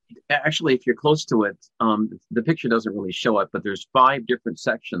 It actually, if you're close to it, the picture doesn't really show it, but there's 5 different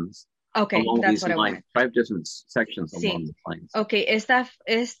sections along these lines, 5 different sections along the lines. Okay, esta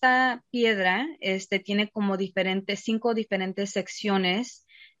piedra tiene como 5 diferentes secciones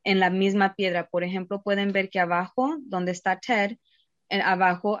en la misma piedra. Por ejemplo, pueden ver que abajo, donde está Ted,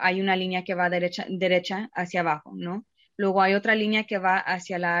 abajo hay una línea que va derecha hacia abajo, ¿no? Luego hay otra línea que va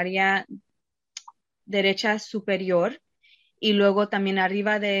hacia la área derecha superior, y luego también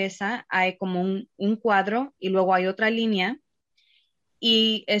arriba de esa hay como un cuadro, y luego hay otra línea,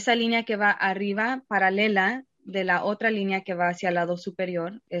 y esa línea que va arriba paralela de la otra línea que va hacia el lado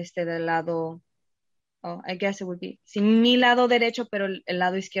superior, del lado, I guess it would be, sí, mi lado derecho, pero el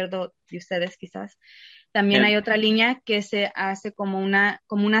lado izquierdo de ustedes quizás. También hay otra línea que se hace como una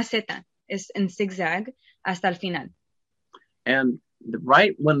Z, es en zigzag hasta el final. And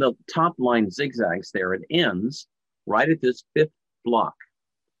right when the top line zigzags there, it ends right at this 5th block.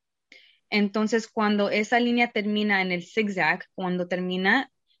 Entonces, cuando esa línea termina en el zigzag, cuando termina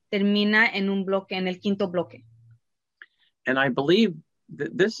en un bloque, en el 5º bloque. And I believe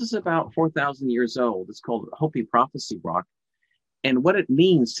that this is about 4,000 years old. It's called Hopi Prophecy Rock. And what it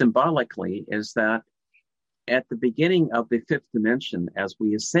means symbolically is that at the beginning of the 5th dimension, as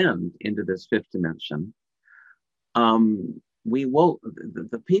we ascend into this 5th dimension, we will,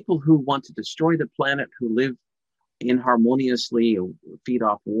 the people who want to destroy the planet, who live inharmoniously, feed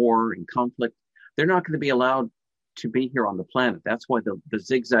off war and conflict, they're not going to be allowed to be here on the planet. That's why the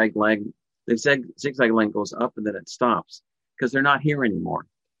zigzag line goes up and then it stops, because they're not here anymore.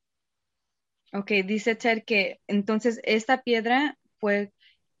 Okay, dice Ted que entonces esta piedra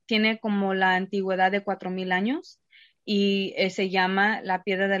tiene como la antigüedad de 4,000 años y se llama la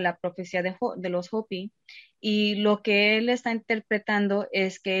piedra de la profecía de los Hopi. Y lo que él está interpretando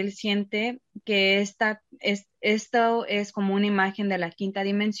es que él siente que esto es como una imagen de la 5ª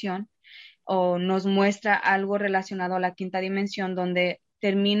dimensión, o nos muestra algo relacionado a la 5ª dimensión, donde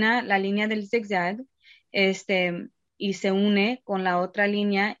termina la línea del zigzag y se une con la otra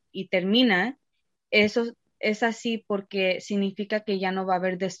línea y termina. Eso es así porque significa que ya no va a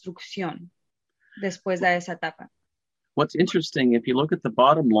haber destrucción después de esa etapa. What's interesting, if you look at the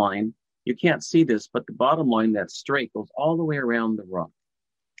bottom line, you can't see this, but the bottom line, that straight, goes all the way around the rock.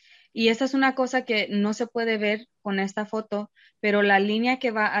 Y esa es una cosa que no se puede ver con esta foto, pero la línea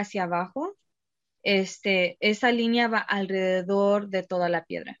que va hacia abajo, esa línea va alrededor de toda la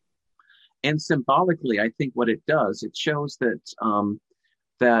piedra. And symbolically, I think what it does, it shows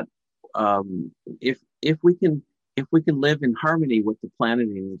that if we can live in harmony with the planet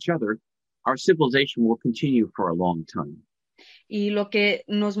and each other, our civilization will continue for a long time. Y lo que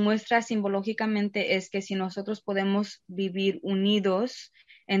nos muestra simbológicamente es que si nosotros podemos vivir unidos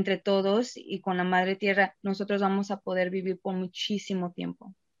entre todos y con la Madre Tierra, nosotros vamos a poder vivir por muchísimo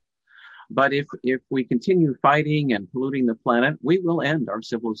tiempo. But if we continue fighting and polluting the planet, we will end our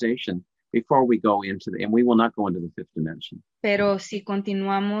civilization before we go and we will not go into the 5th dimension. Pero si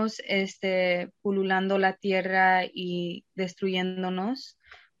continuamos pululando la tierra y destruyéndonos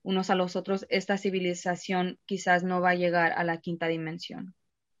unos a los otros, esta civilización quizás no va a llegar a la 5ª dimensión.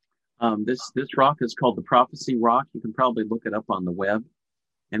 This rock is called the Prophecy Rock. You can probably look it up on the web,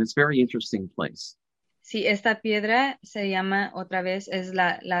 and it's a very interesting place. Sí, esta piedra se llama otra vez, es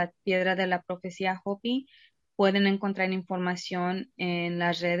la piedra de la profecía Hopi. Pueden encontrar información en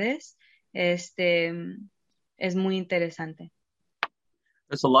las redes. Es muy interesante.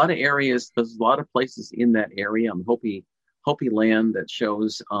 There's a lot of areas, there's a lot of places in that area on Hopi land that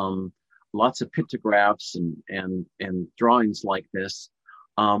shows lots of pictographs and drawings like this.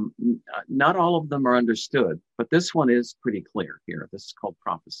 Not all of them are understood, but this one is pretty clear here. This is called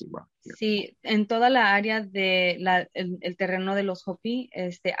Prophecy Rock here. Sí, en toda la área de el terreno de los Hopi,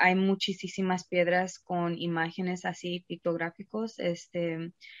 hay muchísimas piedras con imágenes así pictográficos,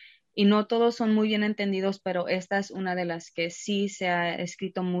 y no todos son muy bien entendidos, pero esta es una de las que sí se ha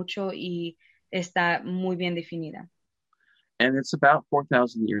escrito mucho y está muy bien definida. And it's about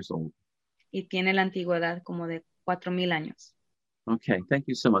 4,000 years old. Y tiene la antigüedad como de 4,000 años. Okay, thank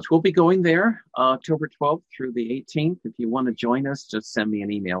you so much. We'll be going there October 12th through the 18th. If you want to join us, just send me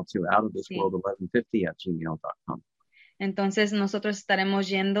an email to outofthisworld1150@gmail.com. Entonces nosotros estaremos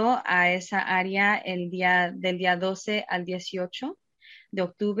yendo a esa área del día 12 al 18. de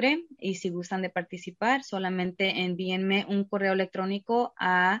octubre. Y si gustan de participar, solamente envíenme un correo electrónico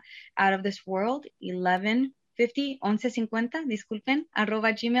a outofthisworld1150, disculpen,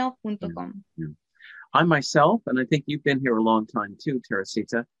 @gmail.com. Yeah. I myself, and I think you've been here a long time too,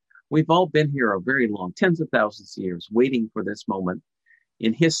 Teresita, we've all been here a very long, tens of thousands of years, waiting for this moment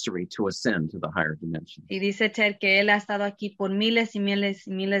in history to ascend to the higher dimension. Y dice Ted que él ha estado aquí por miles y miles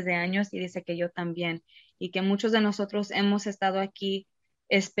y miles de años, y dice que yo también, y que muchos de nosotros hemos estado aquí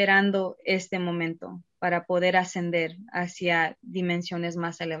esperando este momento para poder ascender hacia dimensiones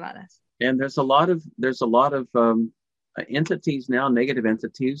más elevadas. And there's a lot of entities now, negative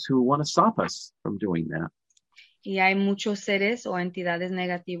entities, who want to stop us from doing that. Y hay muchos seres o entidades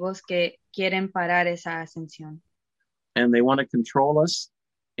negativos que quieren parar esa ascensión. And they want to control us,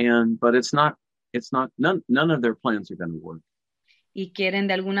 but none of their plans are going to work. Y quieren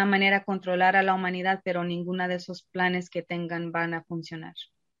de alguna manera controlar a la humanidad, pero ninguna de esos planes que tengan van a funcionar.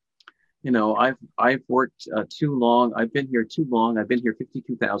 You know, I've worked too long. I've been here too long. I've been here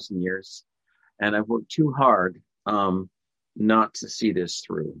 52,000 years, and I've worked too hard not to see this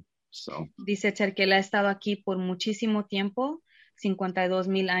through. So. Dice Cher que él ha estado aquí por muchísimo tiempo,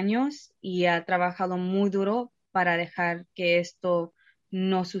 52,000 años, y ha trabajado muy duro para dejar que esto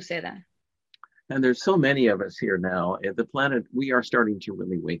no suceda. And there's so many of us here now at the planet. We are starting to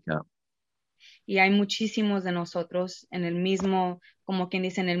really wake up. Y hay muchísimos de nosotros en el mismo, como quien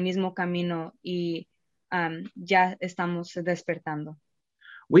dice, en el mismo camino, y ya estamos despertando.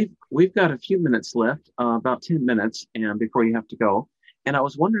 We've got a few minutes left, about 10 minutes, and before you have to go. And I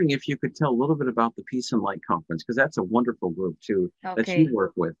was wondering if you could tell a little bit about the Peace and Light Conference, because that's a wonderful group too, that you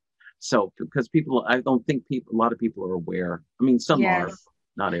work with. So, because I don't think a lot of people are aware. I mean, some are,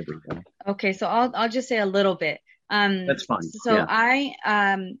 not everybody. Okay, so I'll just say a little bit. That's fine. So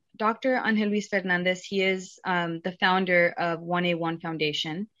yeah. Dr. Angel Luis Fernandez, he is the founder of 1A1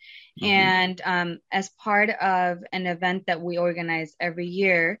 Foundation. Mm-hmm. And as part of an event that we organize every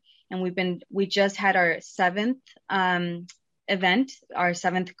year, and we just had our 7th event, our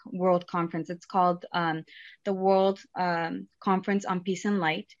 7th World Conference. It's called the World Conference on Peace and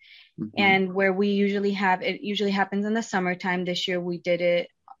Light. Mm-hmm. And where it usually happens in the summertime. This year we did it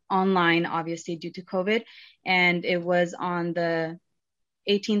online, obviously due to COVID. And it was on the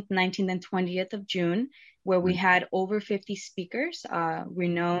 18th, 19th, and 20th of June, where we had over 50 speakers,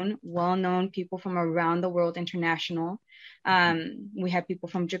 renowned, well-known people from around the world, international. We had people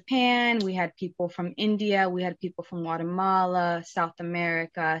from Japan, we had people from India, we had people from Guatemala, South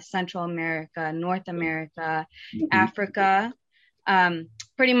America, Central America, North America, Africa.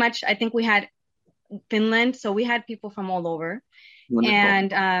 Pretty much, I think we had Finland, so we had people from all over. Wonderful.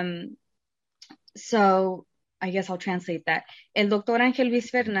 And so I guess I'll translate that. El doctor Ángel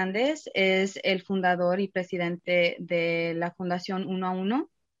Luis Fernández es el fundador y presidente de la Fundación 1 a 1.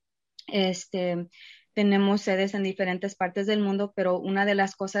 Tenemos sedes en diferentes partes del mundo, pero una de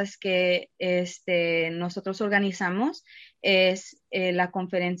las cosas que nosotros organizamos es las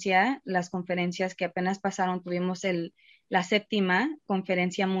conferencias que apenas pasaron. Tuvimos la 7ª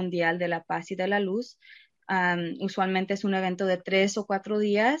Conferencia Mundial de la Paz y de la Luz. Usualmente es un evento de 3 o 4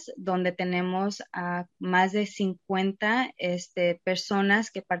 días donde tenemos a más de 50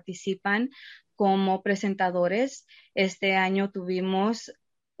 personas que participan como presentadores. Este año tuvimos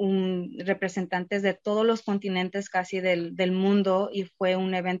representantes de todos los continentes casi del mundo, y fue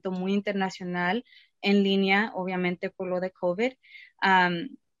un evento muy internacional en línea, obviamente por lo de COVID.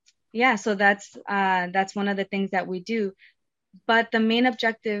 So that's one of the things that we do. But the main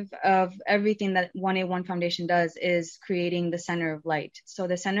objective of everything that 1A1 Foundation does is creating the Center of Light. So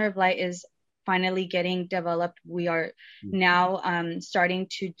the Center of Light is finally getting developed. We are now starting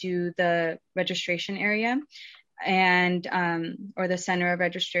to do the registration area and or the center of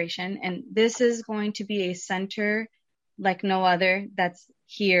registration. And this is going to be a center like no other that's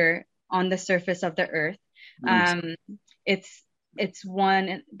here on the surface of the earth. Nice. It's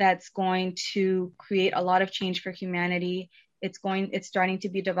one that's going to create a lot of change for humanity. It's starting to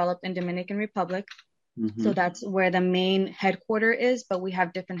be developed in Dominican Republic. Mm-hmm. So that's where the main headquarter is, but we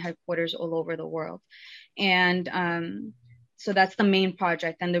have different headquarters all over the world. And so that's the main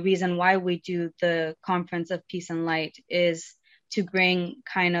project. And the reason why we do the Conference of Peace and Light is to bring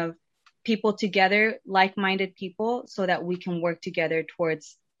kind of people together, like-minded people, so that we can work together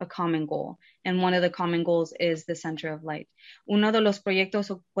towards a common goal. And one of the common goals is the Center of Light. Uno de los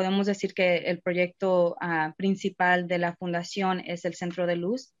proyectos, o podemos decir que el proyecto principal de la fundación es el Centro de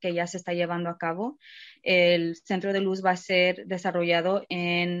Luz, que ya se está llevando a cabo. El Centro de Luz va a ser desarrollado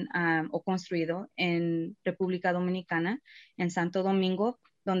o construido en República Dominicana, en Santo Domingo,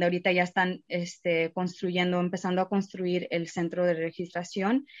 donde ahorita ya están empezando a construir el centro de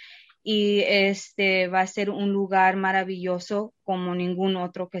registración. Y va a ser un lugar maravilloso como ningún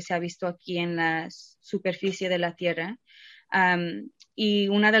otro que se ha visto aquí en la superficie de la Tierra. Y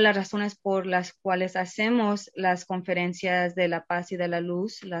una de las razones por las cuales hacemos las conferencias de la paz y de la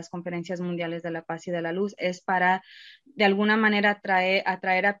luz, las conferencias mundiales de la paz y de la luz, es para de alguna manera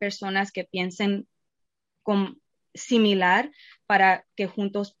atraer a personas que piensen similar para que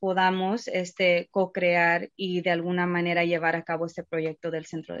juntos podamos co-crear y de alguna manera llevar a cabo este proyecto del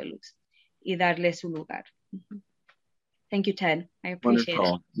Centro de Luz y darle su lugar. Thank you, Ted. I appreciate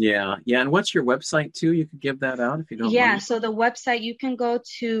Wonderful. it. Yeah. And what's your website too? You could give that out if you don't mind. So the website, you can go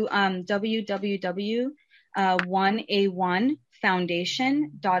to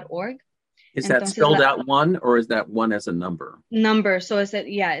www.1a1foundation.org. Is that spelled out one, or is that one as a number? Number. So it's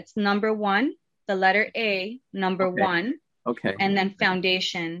number one, the letter A, number one, and then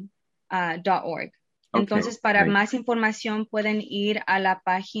foundation.org. Entonces, para más información pueden ir a la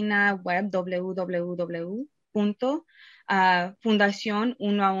página web www.fundación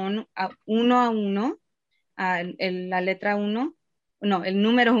la letra 1, no, el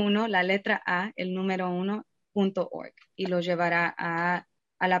número 1, la letra A, el número 1.org, y lo llevará a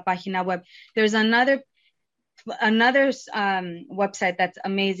la página web. There's another website that's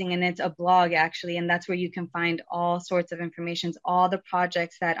amazing, and it's a blog actually, and that's where you can find all sorts of information, all the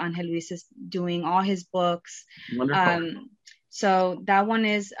projects that Angel Luis is doing, all his books. Wonderful. So that one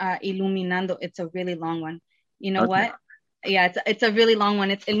is Iluminando. It's a really long one. You know what? Yeah, it's a really long one.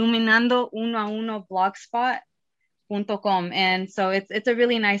 It's Iluminando11blogspot.com, and so it's a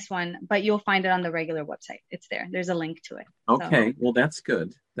really nice one, but you'll find it on the regular website. It's there. There's a link to it. Okay, well, that's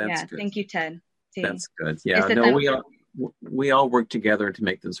good. That's good. Thank you, Ted. Sí. That's good. Yeah, we all work together to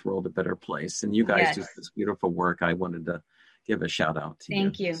make this world a better place, and you guys do this beautiful work. I wanted to give a shout out to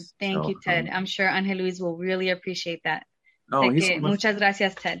you. Thank you, Ted. I'm sure Angel Luis will really appreciate that. Muchas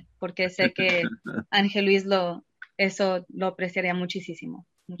gracias, Ted, porque sé que Angel Luis eso lo apreciaría muchísimo.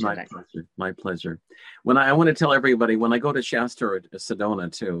 My pleasure. I want to tell everybody, when I go to Shasta or Sedona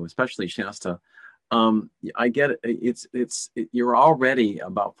too, especially Shasta, I get you're already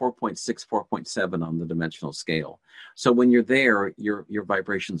about 4.6, 4.7 on the dimensional scale. So when you're there, your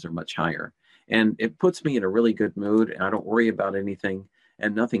vibrations are much higher, and it puts me in a really good mood, and I don't worry about anything,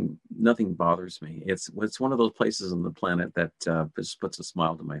 and nothing bothers me. It's one of those places on the planet that just puts a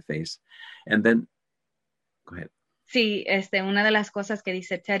smile to my face. And then, go ahead. Sí, una de las cosas que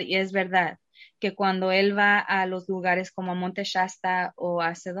dice Ted, y es verdad, que cuando él va a los lugares como Monte Shasta o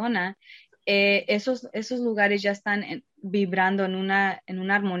a Sedona, esos lugares ya están vibrando en una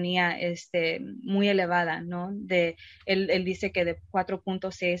armonía muy elevada, ¿no? Él dice que de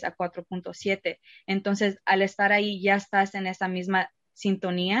 4.6 a 4.7. Entonces, al estar ahí ya estás en esa misma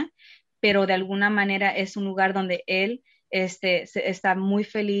sintonía, pero de alguna manera es un lugar donde él está muy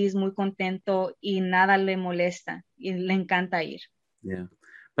feliz, muy contento y nada le molesta y le encanta ir. Yeah.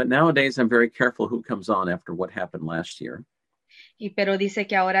 But nowadays I'm very careful who comes on after what happened last year. Pero dice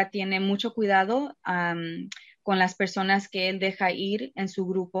que ahora tiene mucho cuidado con las personas que él deja ir en su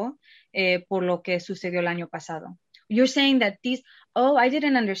grupo por lo que sucedió el año pasado. You're saying that I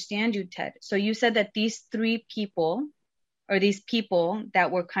didn't understand you, Ted. So you said that these three people, or these people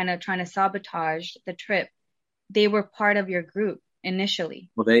that were kind of trying to sabotage the trip, they were part of your group initially.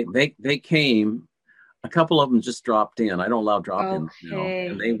 Well, they came. A couple of them just dropped in. I don't allow drop-ins now.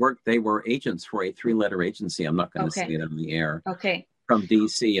 And they were agents for a 3-letter agency. I'm not going to say it on the air. Okay. From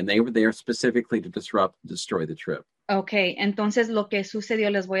DC, and they were there specifically to destroy the trip. Okay, entonces lo que sucedió,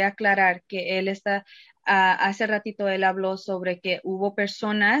 les voy a aclarar que él hace ratito él habló sobre que hubo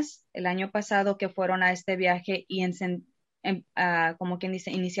personas el año pasado que fueron a este viaje y como quien dice,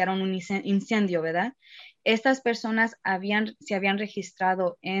 iniciaron un incendio, ¿verdad? Estas personas se habían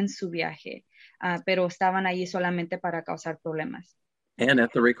registrado en su viaje, pero estaban allí solamente para causar problemas. And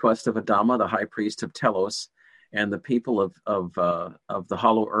at the request of Adama, the high priest of Telos, and the people of the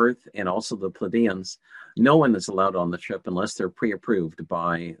Hollow Earth, and also the Pleiadians, no one is allowed on the trip unless they're pre-approved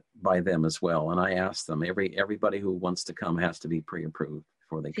by them as well. And I asked them, everybody who wants to come has to be pre-approved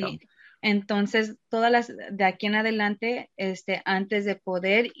before they come. Entonces, de aquí en adelante, antes de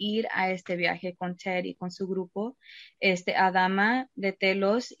poder ir a este viaje con Ted y con su grupo, Adama de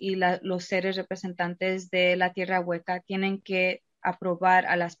Telos y los seres representantes de la Tierra Hueca tienen que aprobar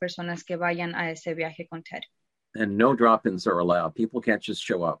a las personas que vayan a ese viaje con Ted. And no drop-ins are allowed. People can't just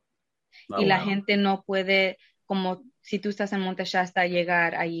show up. Y la gente no puede, como si tú estás en Monte Shasta,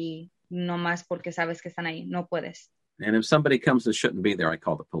 llegar allí nomás porque sabes que están ahí. No puedes. And if somebody comes that shouldn't be there, I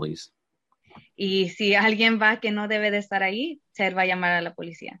call the police. Y si alguien va que no debe de estar ahí, Ted va a llamar a la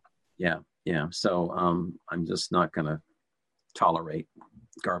policía. Yeah. So I'm just not going to tolerate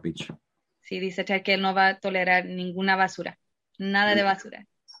garbage. Sí, dice Ted que él no va a tolerar ninguna basura. Nada de basura.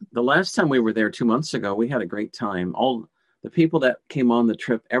 The last time we were there 2 months ago, we had a great time. All the people that came on the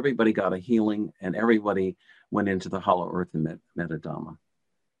trip, everybody got a healing and everybody went into the Hollow Earth and met a Dhamma.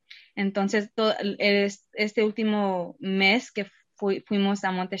 Entonces, este último mes que fuimos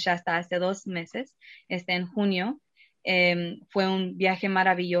a Monte Shasta, hace 2 meses, en junio, fue un viaje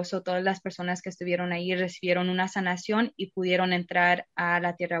maravilloso. Todas las personas que estuvieron ahí recibieron una sanación y pudieron entrar a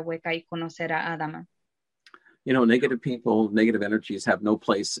la Tierra Hueca y conocer a Dhamma. You know, negative people, negative energies have no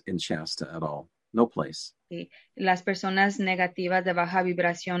place in Shasta at all. No place. Sí. Las personas negativas de baja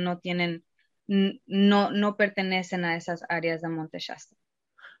vibración no pertenecen a esas áreas de Monte Shasta.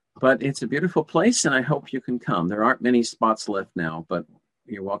 But it's a beautiful place, and I hope you can come. There aren't many spots left now, but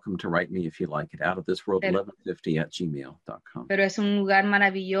you're welcome to write me if you like it. outofthisworld1150@gmail.com. Pero es un lugar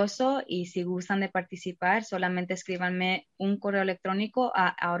maravilloso, y si gustan de participar, solamente escríbanme un correo electrónico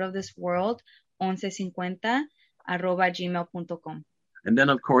a outofthisworld1150@gmail.com. And then,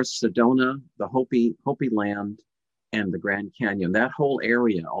 of course, Sedona, the Hopi Land, and the Grand Canyon. That whole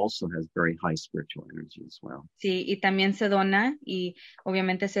area also has very high spiritual energy as well. Sí, y también Sedona, y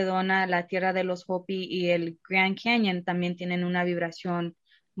obviamente Sedona, la tierra de los Hopi y el Grand Canyon también tienen una vibración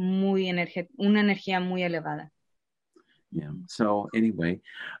una energía muy elevada. Yeah. So anyway,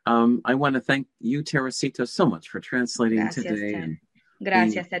 I want to thank you, Teresita, so much for translating today. Ted.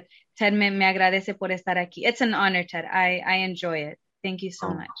 Gracias, Ted. Ted me agradece por estar aquí. It's an honor, Ted. I enjoy it. Thank you so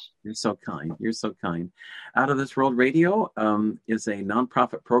much. You're so kind. You're so kind. Out of This World Radio is a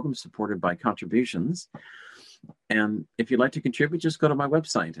nonprofit program supported by contributions. And if you'd like to contribute, just go to my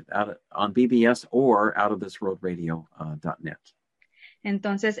website on BBS or outofthisworldradio.net.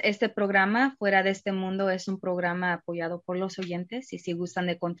 Entonces, este programa, Fuera de este Mundo, es un programa apoyado por los oyentes, y si gustan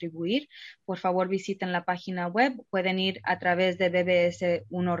de contribuir, por favor visiten la página web. Pueden ir a través de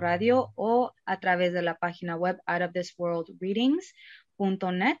BBS1 Radio o a través de la página web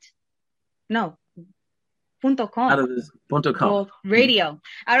outofthisworldreadings.net. No, .com. .com. Radio.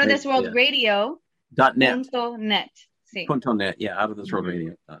 outofthisworldradio.net. Sí. .net, yeah,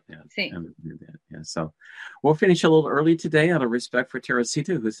 outofthisworldradio.net. Sí. Yeah, so we'll finish a little early today out of respect for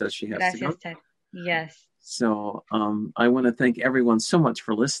Teresita, who says she has to go. Ted. Yes. So I want to thank everyone so much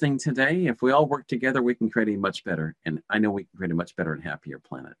for listening today. If we all work together, we can create a much better, and I know we can create a much better and happier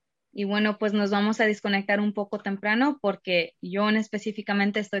planet. Y bueno, pues nos vamos a desconectar un poco temprano porque yo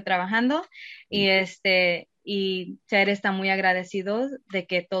específicamente estoy trabajando, y y Ted está muy agradecido de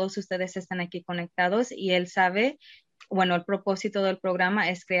que todos ustedes estén aquí conectados, y él sabe, bueno, el propósito del programa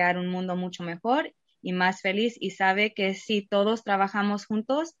es crear un mundo mucho mejor y más feliz, y sabe que si todos trabajamos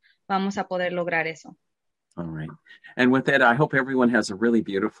juntos, vamos a poder lograr eso. All right. And with that, I hope everyone has a really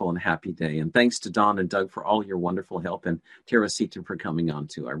beautiful and happy day. And thanks to Don and Doug for all your wonderful help, and Teresita for coming on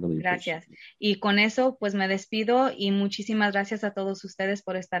too. I really appreciate it. Y con eso, pues me despido, y muchísimas gracias a todos ustedes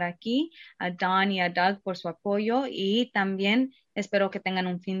por estar aquí, a Don y a Doug por su apoyo, y también espero que tengan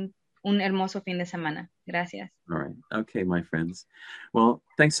un hermoso fin de semana. Gracias. All right. Okay, my friends. Well,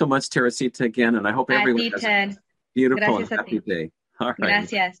 thanks so much, Teresita, again, and I hope everyone has a beautiful and happy day. All right.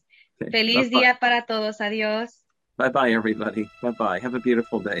 Gracias. Okay. Feliz día para todos. Adiós. Bye-bye, everybody. Bye-bye. Have a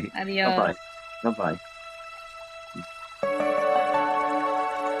beautiful day. Adiós. Bye-bye. Bye-bye.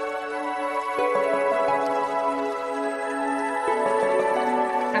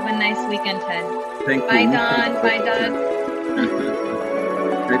 Have a nice weekend, Ted. Thank Bye, you. Don. Bye, Doug.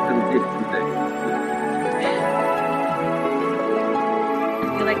 Have a beautiful day.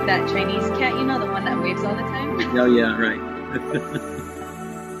 You like that Chinese cat, the one that waves all the time? Oh, yeah, right.